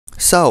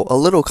So, a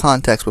little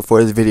context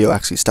before this video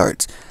actually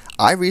starts.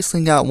 I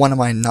recently got one of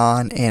my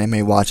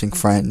non-anime watching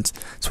friends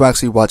to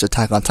actually watch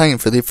Attack on Titan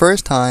for the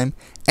first time,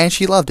 and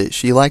she loved it.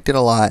 She liked it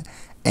a lot,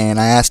 and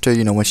I asked her,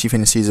 when she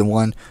finished season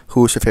 1,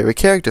 who was her favorite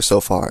character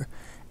so far.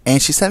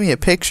 And she sent me a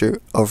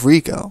picture of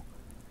Rico,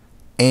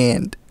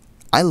 and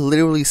I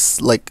literally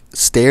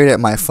stared at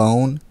my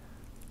phone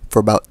for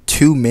about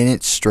 2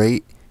 minutes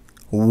straight,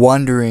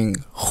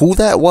 wondering who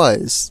that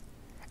was,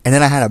 and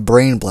then I had a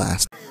brain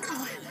blast. Come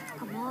on,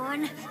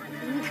 think.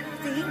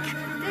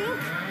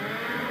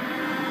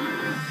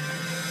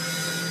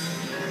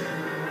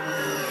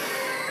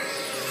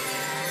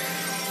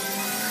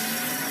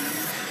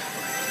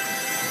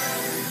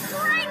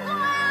 Brain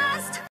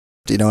blast!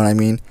 You know what I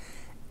mean?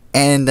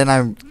 And then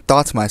I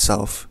thought to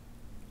myself,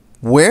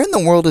 where in the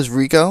world is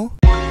Rico?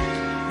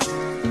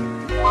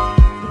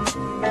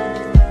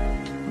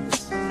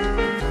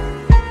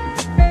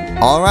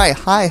 Alright,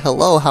 hi,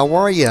 hello, how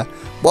are ya?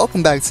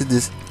 Welcome back to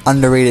this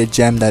underrated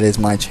gem that is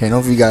my channel.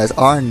 If you guys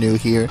are new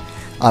here,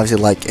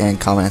 obviously like and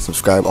comment and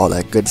subscribe, all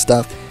that good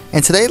stuff.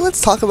 And today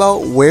let's talk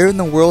about where in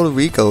the world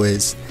Rico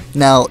is.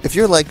 Now, if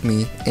you're like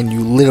me and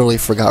you literally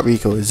forgot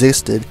Rico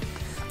existed,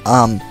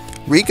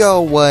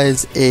 Rico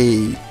was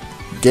a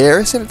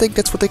Garrison, I think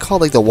that's what they call,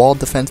 like the wall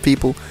defense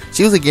people.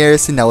 She was a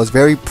Garrison that was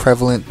very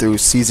prevalent through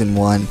season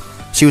 1.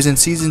 She was in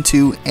season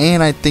 2,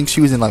 and I think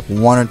she was in like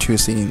 1 or 2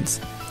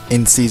 scenes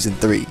in season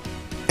 3.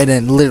 And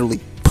then literally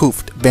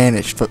poofed,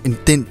 vanished in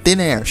thin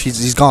air.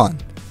 She's gone.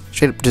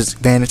 Straight up just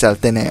vanished out of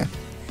thin air.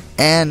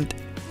 And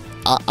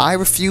I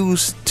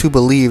refuse to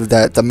believe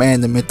that the man,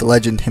 the myth, the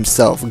legend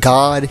himself,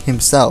 God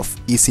himself,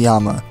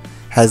 Isayama,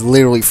 has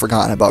literally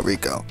forgotten about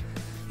Rico.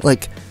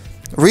 Like,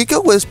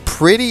 Rico was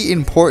pretty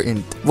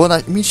important. Well,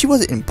 I mean, she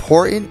wasn't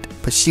important,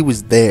 but she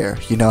was there,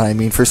 you know what I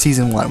mean, for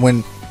season 1,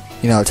 when,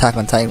 Attack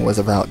on Titan was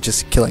about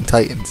just killing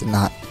Titans and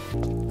not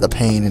the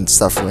pain and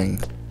suffering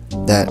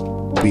that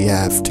we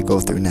have to go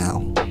through now.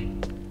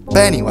 But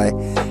anyway,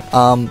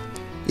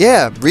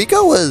 yeah,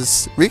 Rico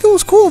was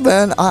cool,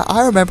 man.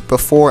 I remember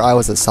before I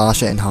was a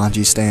Sasha and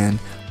Hanji stan,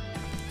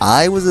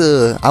 I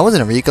wasn't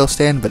a Rico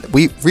stan, but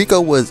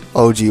Rico was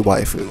OG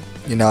waifu,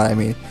 you know what I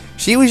mean?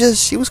 She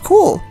was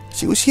cool.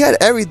 She had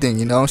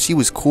everything, she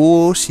was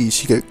cool, she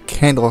could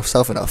handle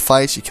herself in a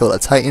fight, she killed a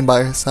Titan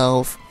by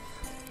herself,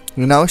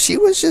 she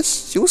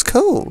was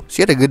cool,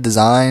 she had a good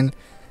design,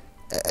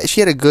 she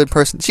had a good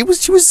person, she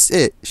was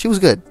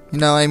good, you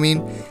know what I mean,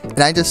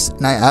 and I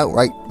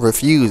outright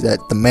refuse that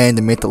the man,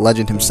 the myth, the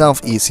legend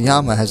himself,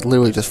 Isayama, has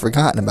literally just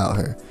forgotten about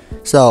her.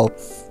 So,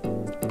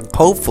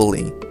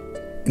 hopefully,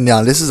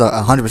 now this is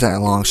 100% a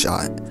long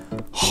shot,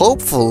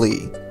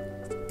 hopefully,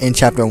 in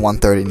chapter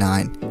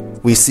 139,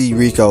 we see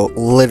Rico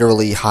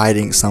literally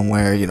hiding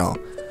somewhere,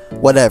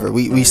 whatever.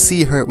 We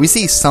see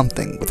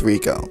something with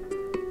Rico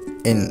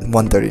in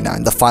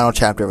 139, the final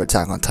chapter of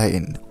Attack on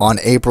Titan, on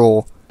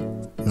April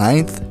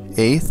 9th,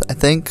 8th, I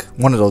think,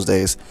 one of those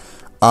days.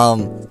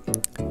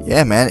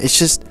 Yeah, man, it's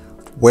just,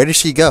 where does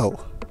she go?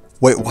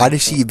 Wait, why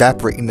does she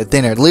evaporate in the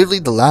thin air? Literally,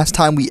 the last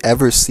time we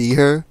ever see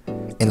her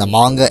in the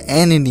manga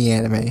and in the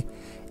anime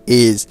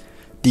is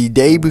the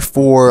day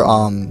before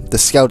the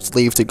scouts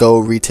leave to go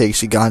retake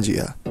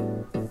Shiganshina.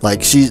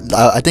 Like,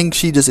 I think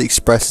she just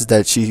expresses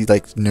that she's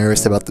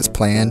nervous about this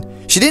plan.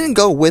 She didn't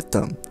go with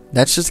them.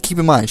 That's just keep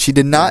in mind. She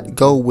did not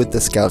go with the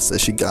scouts to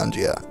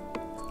Shiganshina.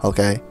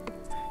 Okay?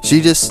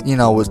 She just,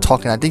 was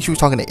talking, I think she was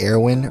talking to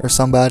Erwin or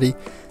somebody,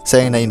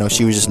 saying that,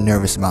 she was just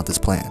nervous about this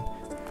plan.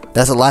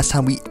 That's the last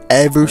time we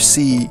ever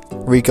see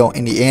Rico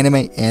in the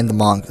anime and the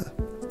manga.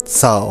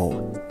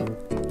 So,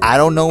 I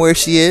don't know where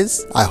she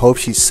is. I hope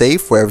she's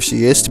safe wherever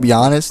she is, to be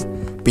honest.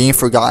 Being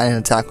forgotten in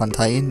Attack on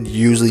Titan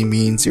usually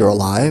means you're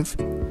alive.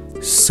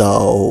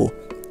 So,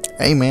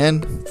 hey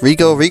man,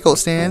 Rico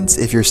stands,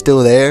 if you're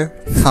still there,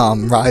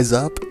 rise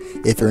up.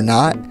 If you're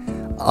not,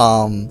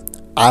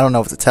 I don't know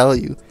what to tell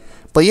you.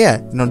 But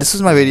yeah, this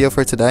is my video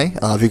for today.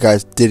 If you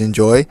guys did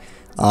enjoy,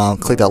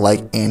 click that like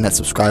and that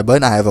subscribe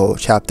button. I have a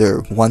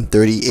chapter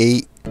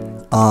 138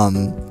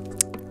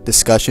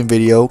 discussion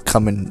video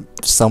coming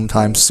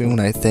sometime soon,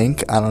 I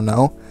think. I don't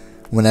know,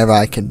 whenever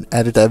I can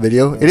edit that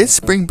video. It is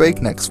spring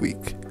break next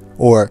week,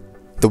 or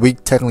the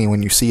week technically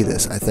when you see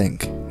this, I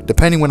think,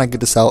 depending when I get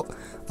this out.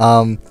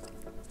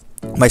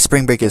 My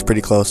spring break is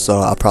pretty close, so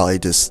I'll probably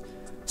just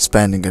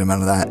spend a good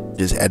amount of that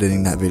just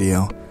editing that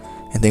video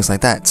and things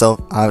like that.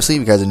 So obviously,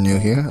 if you guys are new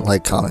here,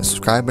 like, comment,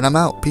 subscribe, and I'm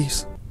out.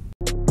 Peace.